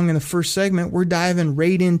bit long in the first segment, we're diving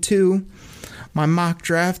right into my mock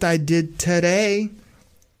draft I did today,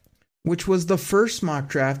 which was the first mock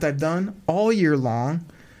draft I've done all year long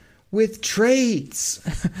with trades.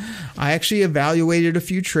 I actually evaluated a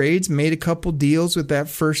few trades, made a couple deals with that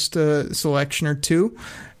first selection or two,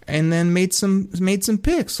 and then made some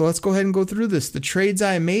picks. So let's go ahead and go through this. The trades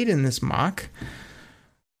I made in this mock.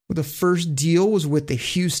 The first deal was with the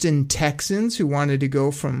Houston Texans, who wanted to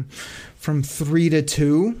go from 3 to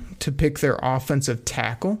 2 to pick their offensive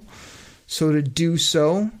tackle. So to do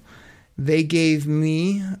so, they gave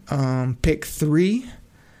me pick 3,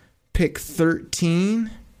 pick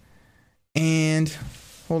 13, and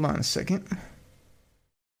hold on a second.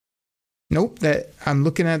 Nope, I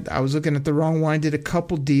was looking at the wrong one. I did a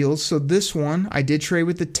couple deals. So this one, I did trade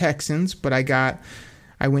with the Texans, but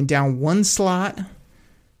I went down one slot,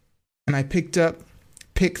 and I picked up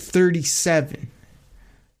pick 37.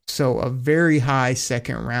 So a very high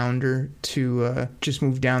second rounder to just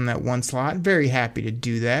move down that one slot. Very happy to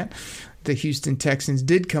do that. the Houston Texans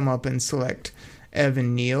did come up and select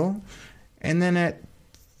Evan Neal. And then at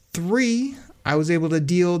 3, I was able to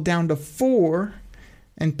deal down to 4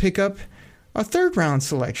 and pick up a 3rd round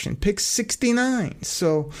selection, pick 69.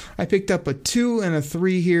 So I picked up a 2 and a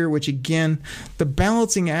 3 here, which again, the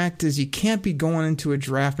balancing act is you can't be going into a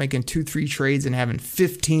draft making 2-3 trades and having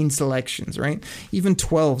 15 selections, right? Even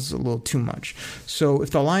 12 is a little too much. So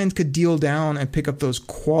if the Lions could deal down and pick up those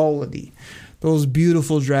quality, those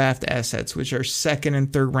beautiful draft assets, which are 2nd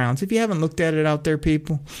and 3rd rounds. If you haven't looked at it out there,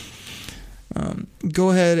 people,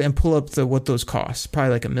 go ahead and pull up what those cost.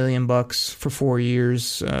 Probably like $1 million for 4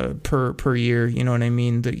 years per year. You know what I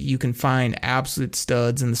mean? That you can find absolute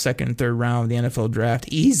studs in the 2nd and 3rd round of the NFL draft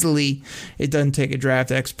easily. It doesn't take a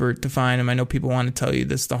draft expert to find them. I know people want to tell you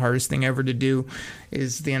this is the hardest thing ever to do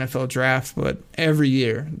is the NFL draft, but every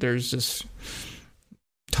year there's just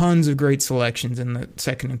tons of great selections in the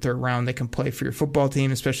 2nd and 3rd round that can play for your football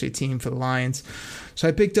team, especially a team for the Lions. So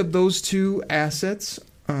I picked up those 2 assets,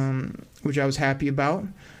 which I was happy about.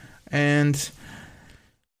 And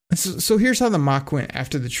so here's how the mock went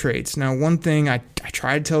after the trades. Now, one thing I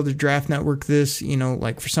tried to tell the Draft Network this,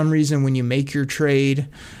 like for some reason when you make your trade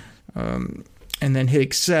and then hit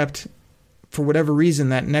accept, for whatever reason,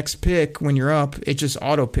 that next pick, when you're up, it just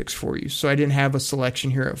auto picks for you. So I didn't have a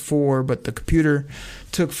selection here at 4, but the computer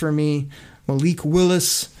took for me Malik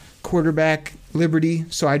Willis, quarterback, Liberty.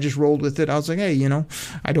 So I just rolled with it. I was like, hey,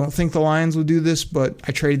 I don't think the Lions will do this, but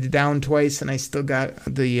I traded it down twice, and I still got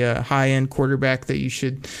the high-end quarterback that you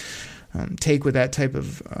should take with that type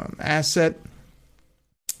of asset.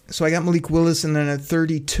 So I got Malik Willis, and then at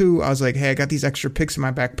 32, I was like, hey, I got these extra picks in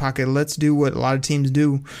my back pocket. Let's do what a lot of teams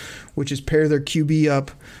do, which is pair their QB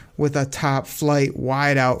up with a top flight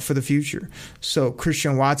wide out for the future. So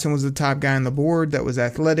Christian Watson was the top guy on the board that was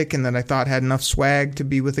athletic and that I thought had enough swag to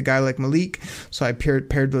be with a guy like Malik. So I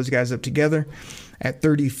paired those guys up together. At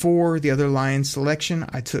 34, the other Lions selection,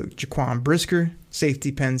 I took Jaquan Brisker,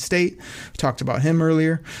 safety, Penn State. Talked about him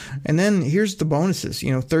earlier. And then here's the bonuses.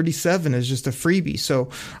 37 is just a freebie. So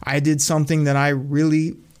I did something that I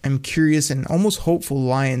really am curious and almost hopeful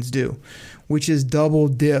Lions do, which is double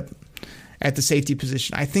dip at the safety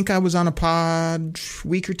position. I think I was on a pod a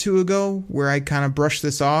week or 2 ago where I kind of brushed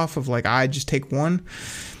this off of like, I just take one.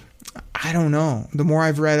 I don't know. The more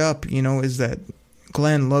I've read up, is that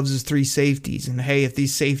Glenn loves his 3 safeties. And hey, if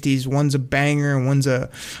these safeties, one's a banger and one's a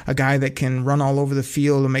guy that can run all over the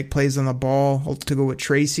field and make plays on the ball to go with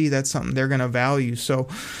Tracy, that's something they're going to value. So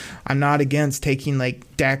I'm not against taking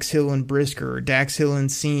like Dax Hill and Brisker or Dax Hill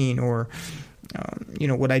and Scene or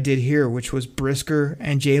what I did here, which was Brisker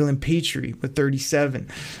and Jalen Petrie with 37.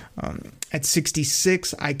 At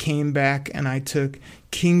 66, I came back and I took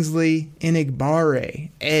Kingsley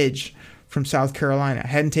Enagbare, edge from South Carolina. I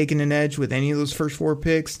hadn't taken an edge with any of those first 4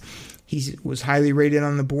 picks. He was highly rated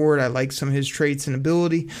on the board. I liked some of his traits and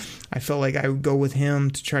ability. I felt like I would go with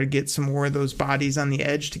him to try to get some more of those bodies on the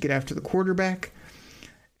edge to get after the quarterback.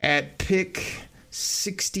 At pick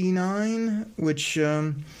 69, which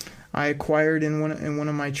I acquired in one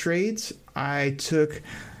of my trades, I took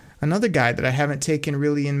another guy that I haven't taken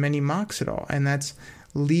really in many mocks at all, and that's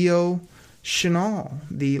Leo Chenal,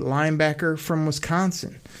 the linebacker from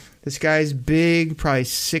Wisconsin. This guy's big, probably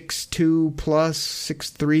 6'2 plus,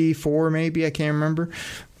 6'3", 4 maybe, I can't remember.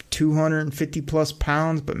 250 plus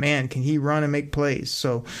pounds, but man, can he run and make plays.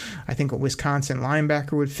 So I think a Wisconsin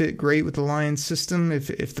linebacker would fit great with the Lions system if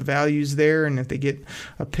the value's there and if they get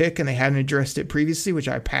a pick and they hadn't addressed it previously, which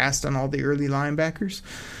I passed on all the early linebackers.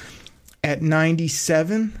 At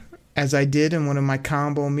 97, as I did in one of my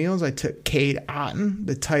combo meals, I took Cade Otton,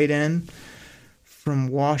 the tight end from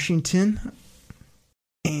Washington.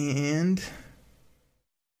 And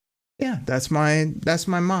yeah, that's my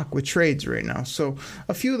mock with trades right now. So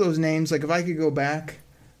a few of those names, like if I could go back,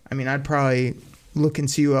 I'd probably look and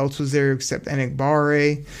see who else was there except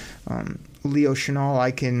Enagbare, Leo Chenal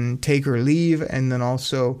I can take or leave, and then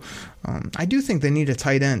also I do think they need a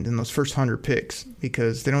tight end in those first 100 picks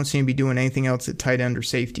because they don't seem to be doing anything else at tight end or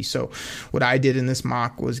safety. So what I did in this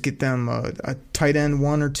mock was get them a tight end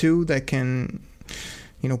 1 or 2 that can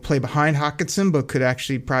play behind Hockenson, but could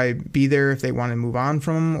actually probably be there if they want to move on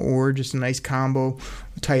from him, or just a nice combo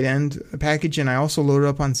tight end package. And I also loaded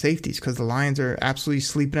up on safeties because the Lions are absolutely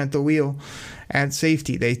sleeping at the wheel at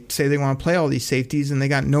safety. They say they want to play all these safeties, and they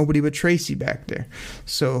got nobody but Tracy back there.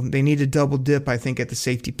 So they need a double dip, I think, at the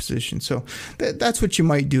safety position. So that's what you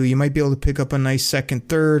might do. You might be able to pick up a nice second,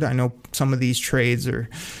 third. I know some of these trades are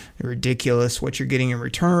ridiculous what you're getting in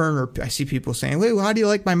return, or I see people saying, wait, well, how do you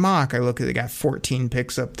like my mock? I look at they got 14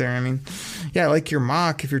 picks up there. I like your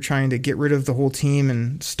mock if you're trying to get rid of the whole team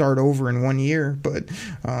and start over in 1 year, but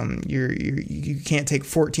You can't take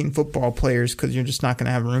 14 football players because you're just not going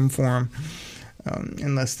to have room for them.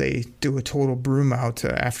 Unless they do a total broom out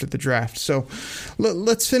after the draft. So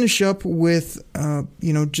let's finish up with,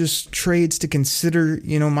 just trades to consider.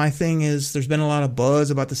 My thing is there's been a lot of buzz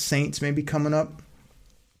about the Saints maybe coming up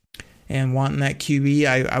and wanting that QB.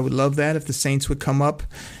 I would love that if the Saints would come up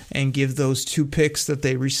and give those 2 picks that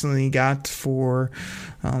they recently got from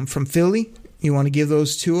Philly. You want to give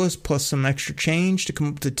those to us plus some extra change to come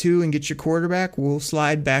up to 2 and get your quarterback. We'll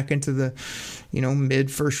slide back into the,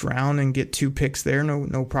 mid first round and get 2 picks there.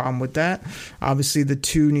 No problem with that. Obviously, the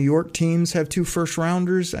 2 New York teams have 2 first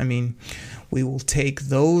rounders. I mean, we will take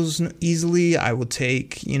those easily. I will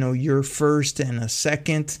take, your first and a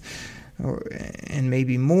second, and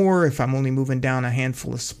maybe more if I'm only moving down a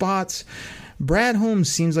handful of spots. Brad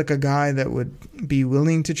Holmes seems like a guy that would be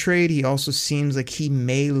willing to trade. He also seems like he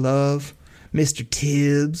may love Mr.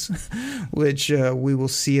 Tibbs, which we will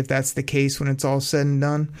see if that's the case when it's all said and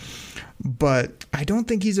done. But I don't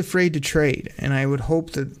think he's afraid to trade. And I would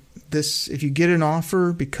hope that if you get an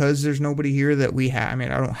offer, because there's nobody here that we have. I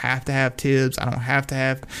mean, I don't have to have Tibbs. I don't have to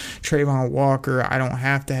have Trayvon Walker. I don't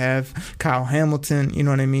have to have Kyle Hamilton. You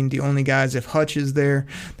know what I mean? The only guys, if Hutch is there,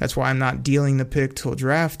 that's why I'm not dealing the pick till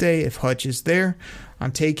draft day. If Hutch is there,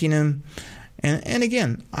 I'm taking him. And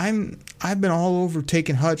again, I've been all over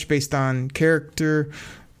taking Hutch based on character,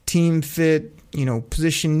 team fit,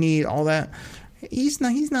 position need, all that. He's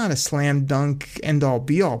not a slam dunk end all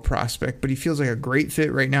be all prospect, but he feels like a great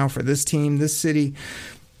fit right now for this team, this city,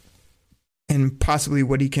 and possibly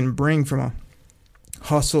what he can bring from a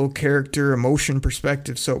hustle, character, emotion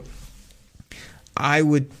perspective. So I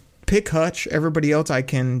would pick Hutch. Everybody else I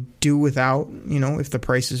can do without, if the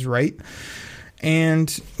price is right. And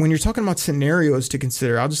when you're talking about scenarios to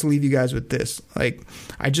consider, I'll just leave you guys with this. Like,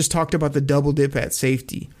 I just talked about the double dip at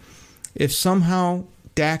safety. If somehow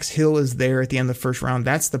Dax Hill is there at the end of the first round,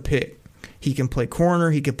 that's the pick. He can play corner,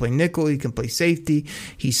 he can play nickel, he can play safety.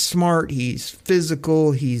 He's smart, he's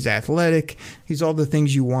physical, he's athletic. He's all the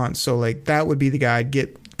things you want. So, that would be the guy I'd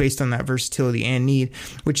get based on that versatility and need,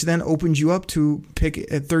 which then opens you up to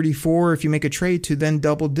pick at 34 if you make a trade to then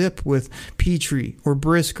double dip with Petrie or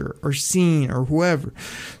Brisker or Seen or whoever.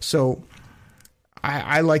 So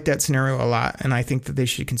I like that scenario a lot, and I think that they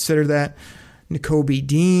should consider that. Nakobe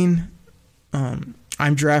Dean,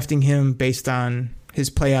 I'm drafting him based on his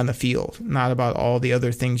play on the field, not about all the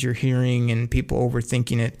other things you're hearing and people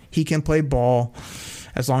overthinking it. He can play ball.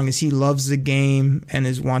 As long as he loves the game and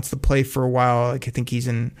wants to play for a while. I think he's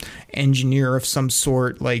an engineer of some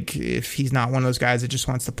sort. If he's not one of those guys that just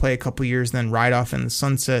wants to play a couple years and then ride off in the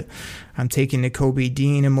sunset, I'm taking Nakobe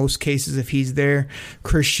Dean in most cases if he's there.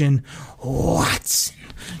 Christian Watson,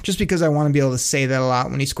 just because I want to be able to say that a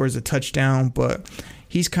lot when he scores a touchdown, but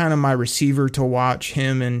he's kind of my receiver to watch,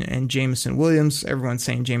 him and Jameson Williams. Everyone's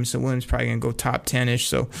saying Jameson Williams probably going to go top 10-ish,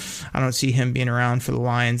 so I don't see him being around for the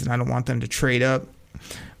Lions, and I don't want them to trade up.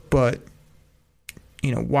 But,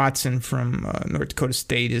 Watson from North Dakota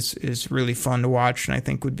State is really fun to watch, and I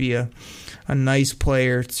think would be a nice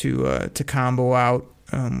player to combo out.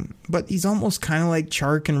 But he's almost kind of like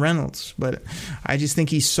Chark and Reynolds. But I just think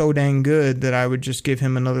he's so dang good that I would just give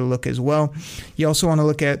him another look as well. You also want to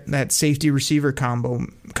look at that safety receiver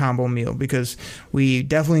combo meal, because we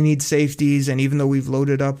definitely need safeties, and even though we've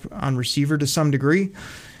loaded up on receiver to some degree,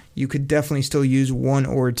 you could definitely still use 1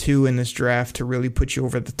 or 2 in this draft to really put you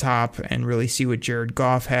over the top and really see what Jared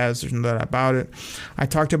Goff has. There's no doubt about it. I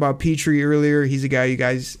talked about Petrie earlier. He's a guy you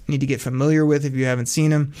guys need to get familiar with if you haven't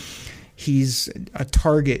seen him. He's a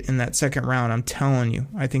target in that second round, I'm telling you.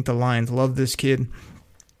 I think the Lions love this kid.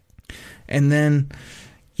 And then,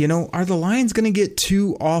 are the Lions going to get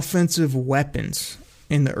 2 offensive weapons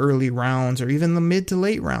in the early rounds or even the mid to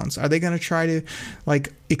late rounds? Are they going to try to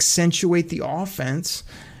accentuate the offense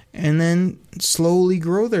and then slowly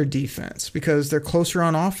grow their defense because they're closer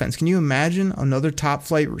on offense? Can you imagine another top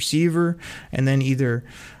flight receiver and then either,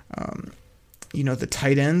 the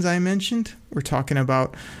tight ends I mentioned? We're talking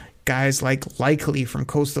about guys like Likely from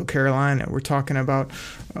Coastal Carolina. We're talking about,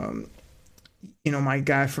 my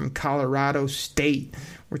guy from Colorado State.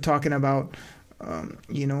 We're talking about,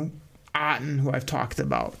 Otten, who I've talked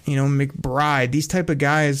about, McBride. These type of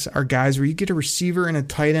guys are guys where you get a receiver and a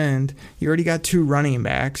tight end. You already got 2 running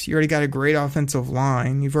backs. You already got a great offensive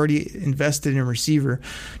line. You've already invested in receiver.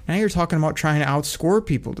 Now you're talking about trying to outscore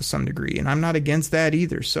people to some degree, and I'm not against that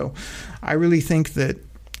either. So I really think that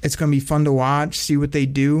it's going to be fun to watch, see what they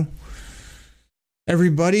do.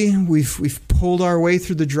 Everybody, we've pulled our way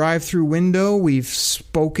through the drive-through window. We've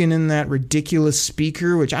spoken in that ridiculous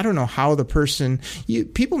speaker, which I don't know how the person...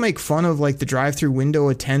 people make fun of, like, the drive-through window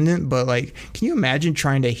attendant, but, like, can you imagine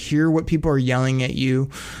trying to hear what people are yelling at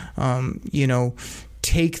you?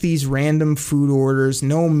 Take these random food orders,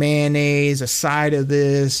 no mayonnaise, a side of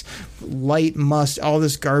this, light mustard, all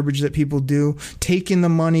this garbage that people do, taking the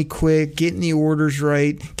money quick, getting the orders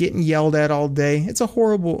right, getting yelled at all day. It's a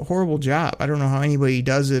horrible, horrible job. I don't know how anybody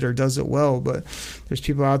does it or does it well, but there's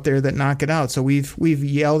people out there that knock it out. So we've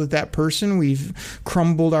yelled at that person. We've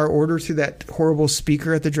crumbled our order through that horrible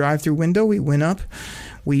speaker at the drive-through window. We went up.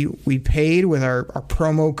 We paid with our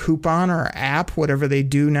promo coupon, our app, whatever they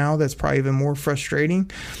do now. That's probably even more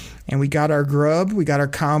frustrating. And we got our grub, we got our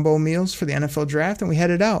combo meals for the NFL draft, and we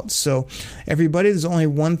headed out. So everybody, there's only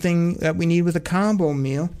one thing that we need with a combo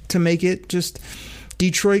meal to make it just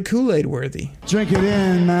Detroit Kool-Aid worthy. Drink it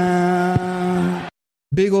in, man.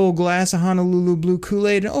 Big old glass of Honolulu Blue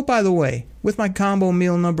Kool-Aid. And, oh, by the way, with my combo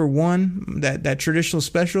meal number 1, that traditional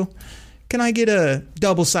special, can I get a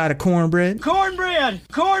double side of cornbread? Cornbread!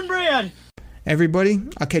 Everybody,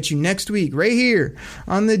 I'll catch you next week right here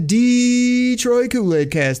on the Detroit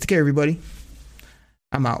Kool-Aid Cast. Take care, everybody.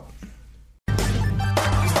 I'm out.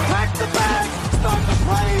 Pack the bag, start the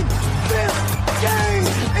plane. This game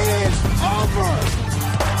is over.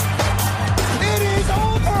 It is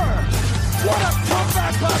over. What a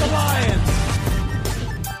comeback by the Lions.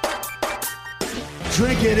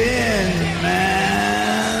 Drink it in, man.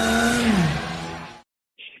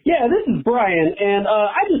 Yeah, this is Brian, and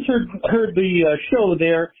I just heard the show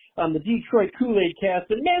there on the Detroit Kool-Aid Cast,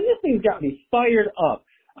 and man, this thing's got me fired up.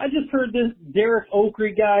 I just heard this Derek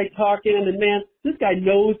Oakley guy talking, and man, this guy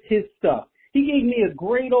knows his stuff. He gave me a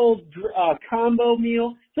great old combo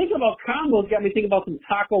meal. Thinking about combos got me thinking about some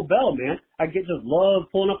Taco Bell, man. I just love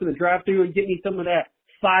pulling up in the drive-thru and get me some of that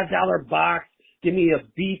 $5 box. Give me a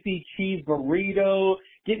beefy cheese burrito.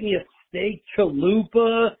 Get me a steak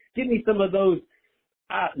chalupa. Get me some of those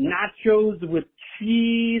nachos with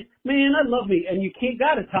cheese. Man, I love me. And you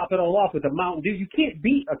gotta top it all off with a Mountain Dew. You can't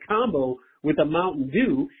beat a combo with a Mountain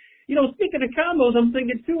Dew. You know, speaking of combos, I'm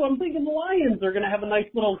thinking the Lions are going to have a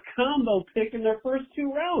nice little combo pick in their first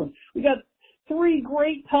 2 rounds. We got 3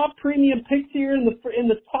 great top premium picks here in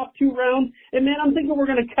the top 2 rounds. And man, I'm thinking we're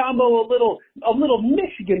going to combo a little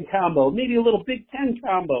Michigan combo, maybe a little Big Ten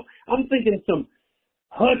combo. I'm thinking some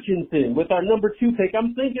Hutchinson with our number 2 pick.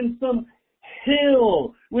 I'm thinking some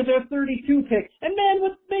Hill with our 32 pick. And man,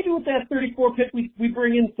 with that 34 pick, we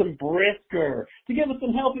bring in some Brisker to give us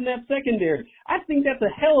some help in that secondary. I think that's a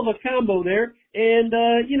hell of a combo there. And,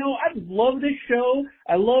 I love this show.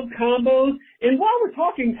 I love combos. And while we're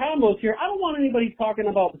talking combos here, I don't want anybody talking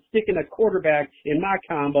about sticking a quarterback in my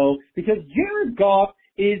combo because Jared Goff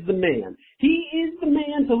is the man. He is the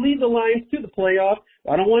man to lead the Lions to the playoffs.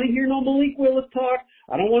 I don't want to hear no Malik Willis talk.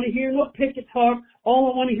 I don't want to hear no Pickett talk.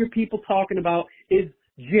 All I want to hear people talking about is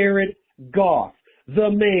Jared Goff, the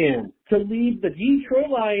man to lead the Detroit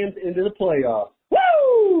Lions into the playoffs.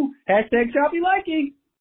 Woo! # Choppy Likey.